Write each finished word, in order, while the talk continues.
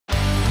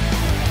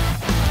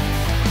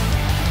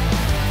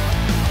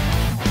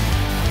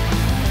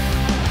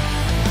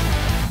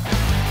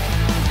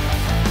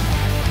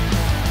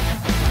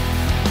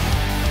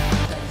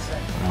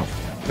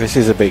This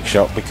is a big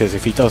shot, because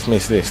if he does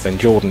miss this, then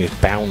Jordan is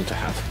bound to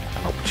have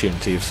an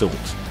opportunity of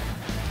sorts.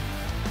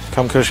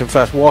 Come cushion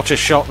first. What a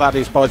shot that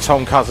is by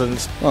Tom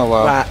Cousins. Oh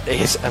wow. That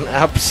is an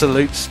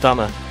absolute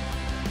stunner.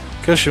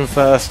 Cushion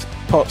first,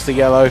 pots the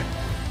yellow.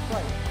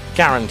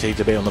 Guaranteed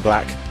to be on the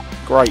black.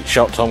 Great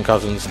shot, Tom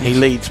Cousins. He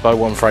leads by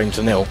 1 frame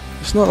to 0.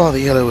 It's not like the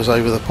yellow was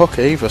over the pocket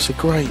either. It's a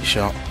great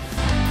shot.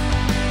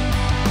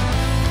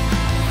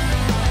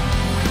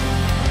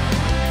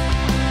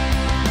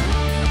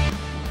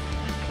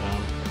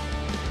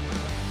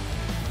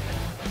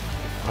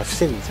 I've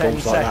seen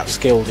balls like that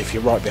skilled if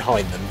you're right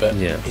behind them, but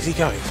yeah. Is he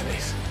going for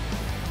this?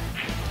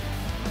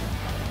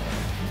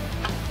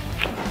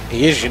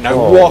 He is, you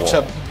know. What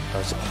a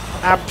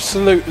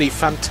absolutely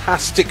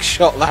fantastic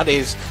shot that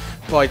is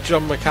by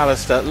John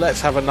McAllister.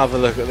 Let's have another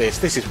look at this.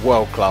 This is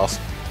world class.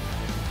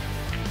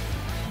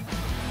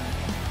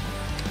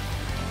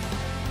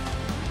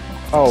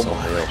 Oh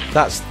my,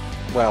 that's,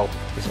 well,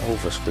 it's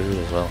over screwed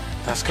as well.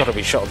 That's got to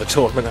be shot of the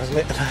tournament, hasn't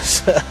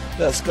it?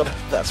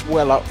 That's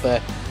well up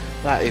there.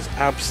 That is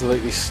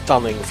absolutely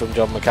stunning from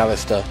John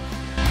McAllister.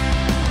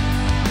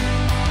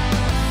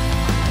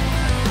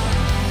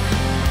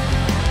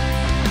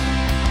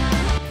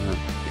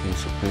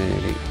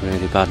 It's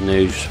really bad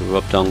news for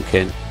Rob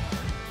Donkin.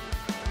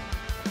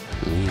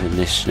 And even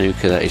this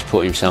snooker that he's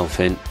put himself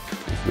in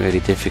is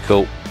really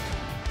difficult.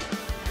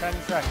 10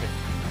 seconds.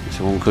 It's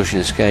a 1 cushion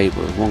escape,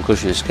 but 1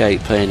 cushion escape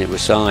playing it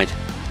with side.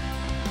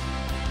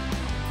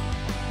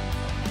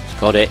 He's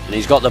got it, and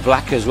he's got the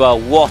black as well.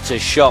 What a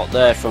shot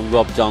there from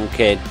Rob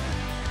Donkin.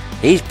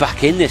 He's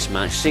back in this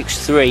match,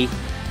 6-3,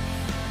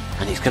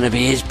 and it's going to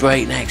be his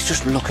break next.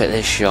 Just look at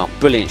this shot.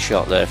 Brilliant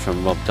shot there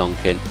from Rob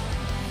Donkin.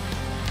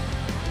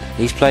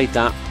 He's played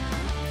that.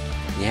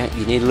 Yeah,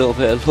 you need a little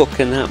bit of luck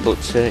in that, but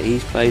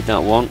he's played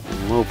that one.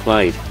 Well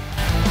played.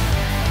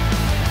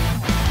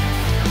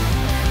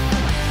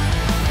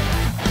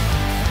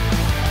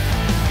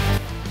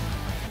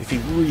 If he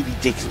really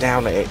digs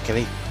down at it, can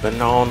he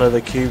banana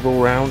the cue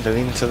ball round and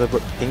into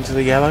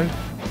the yellow?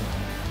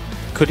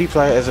 Could he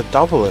play it as a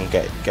double and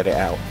get it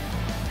out?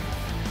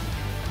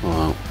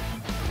 Well,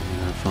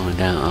 we'll find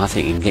out. I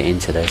think he can get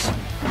into this.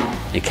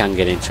 He can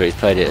get into it. He's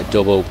played it a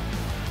double.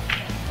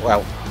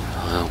 Well,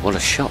 what a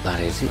shot that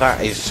is.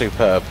 That is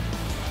superb.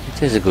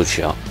 It is a good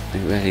shot. It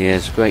really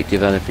is. Great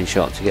developing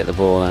shot to get the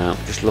ball out.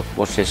 Just look,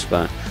 watch this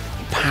about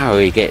the power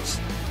he gets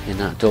in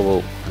that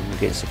double and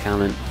gets the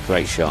cannon.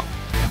 Great shot.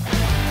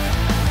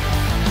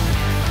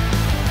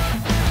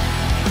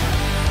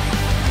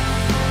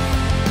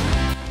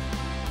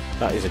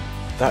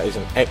 That is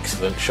an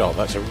excellent shot.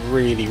 That's a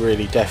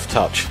really deft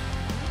touch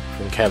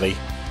from Kelly.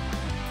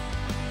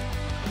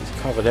 He's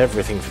covered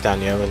everything for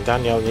Danielle, and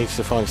Danielle needs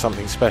to find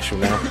something special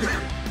now.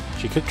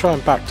 She could try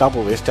and back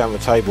double this down the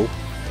table.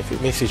 If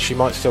it misses, she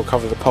might still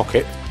cover the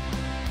pocket.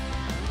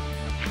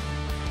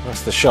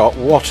 That's the shot.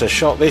 What a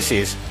shot this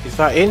is. Is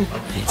that in?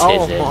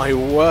 Oh my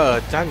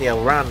word,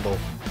 Danielle Randall.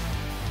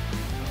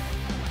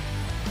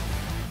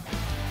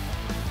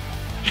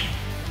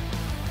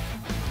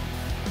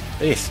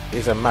 This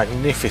is a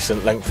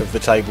magnificent length of the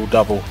table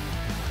double.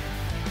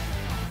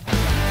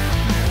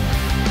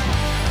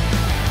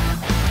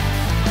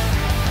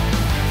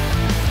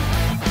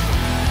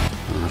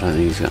 I don't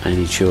think he's got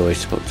any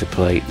choice but to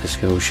play the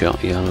skill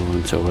shot, yellow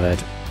into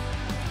red.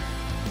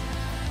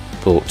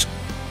 But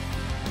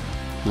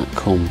that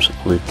comes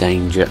with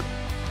danger.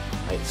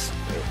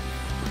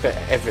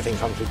 Everything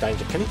comes with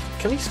danger. Can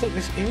he sneak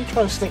this? Can he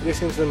try and sneak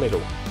this into the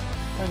middle?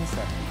 10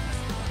 seconds.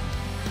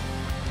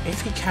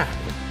 If he can,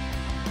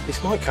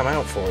 this might come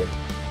out for him.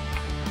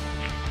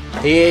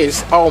 He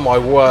is. Oh my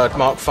word,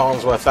 Mark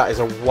Farnsworth, that is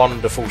a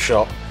wonderful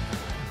shot.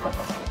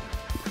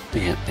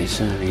 Yeah, it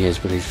certainly is,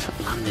 but he's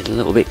landed a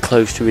little bit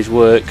close to his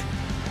work.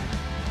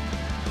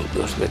 But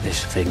look at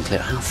this thin clip.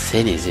 How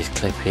thin is this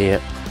clip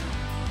here?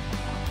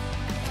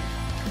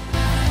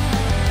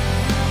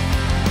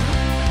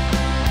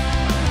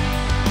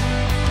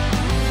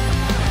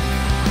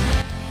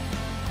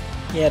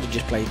 Yeah, they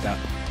just played that.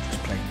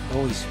 Just played.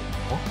 Always.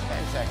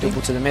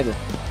 Double to the middle.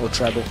 Or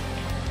treble.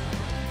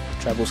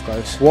 Treble's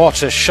close.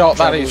 What a shot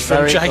that Treble's is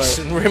from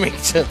Jason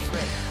Rimington.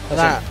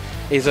 That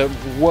is a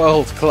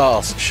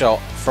world-class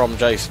shot from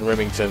Jason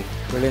Rimington.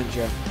 Brilliant,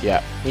 Joe.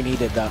 Yeah. He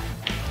needed that.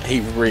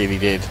 He really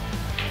did.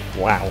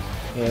 Wow.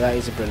 Yeah, that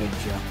is a brilliant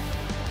shot.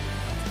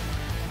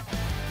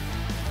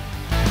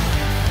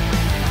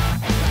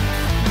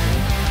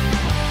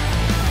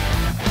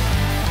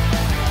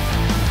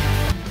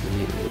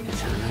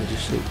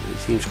 It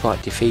seems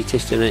quite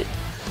defeatist, doesn't it?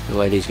 The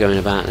way he's going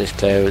about this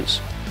clearance.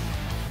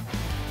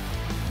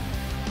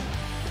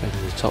 Going to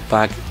the top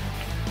bag.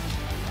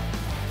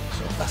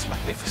 So that's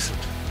magnificent.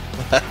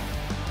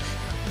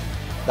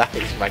 That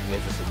is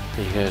magnificent.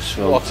 He goes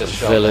from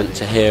villain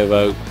to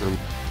hero.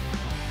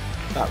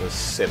 That was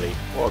silly.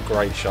 What a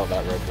great shot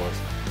that red was.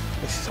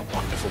 This is a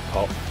wonderful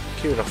pop.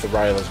 Queuing off the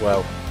rail as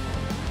well.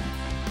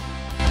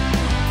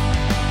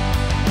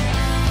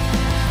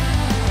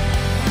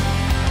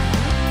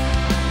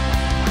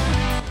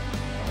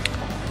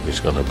 He's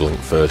going to blink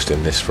first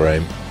in this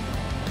frame.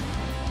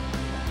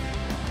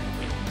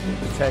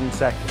 10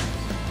 seconds.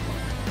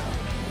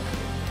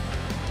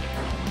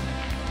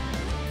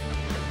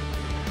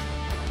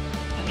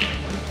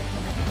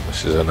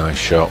 This is a nice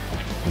shot.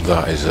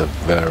 That is a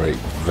very,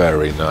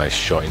 very nice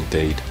shot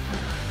indeed.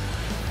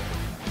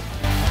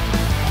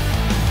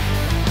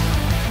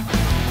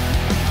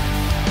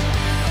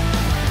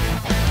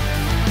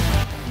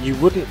 You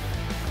wouldn't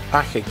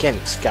back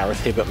against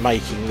Gareth Hibbert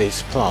making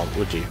this plant,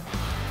 would you?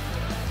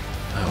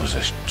 That was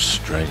a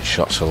strange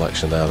shot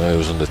selection there. I know he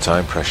was under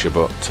time pressure,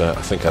 but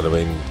I think I'd have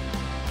been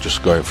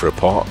just going for a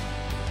pot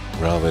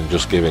rather than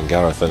just giving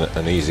Gareth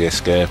an easy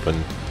escape.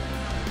 And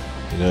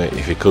you know,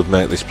 if he could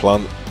make this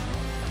plant,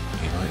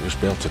 he might just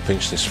be able to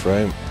pinch this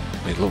frame.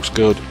 It looks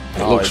good.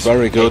 It looks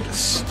very good. It's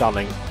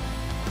stunning.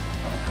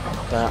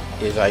 That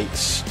is a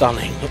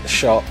stunning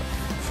shot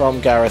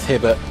from Gareth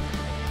Hibbert.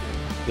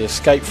 The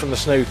escape from the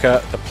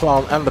snooker, the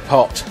plant and the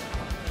pot.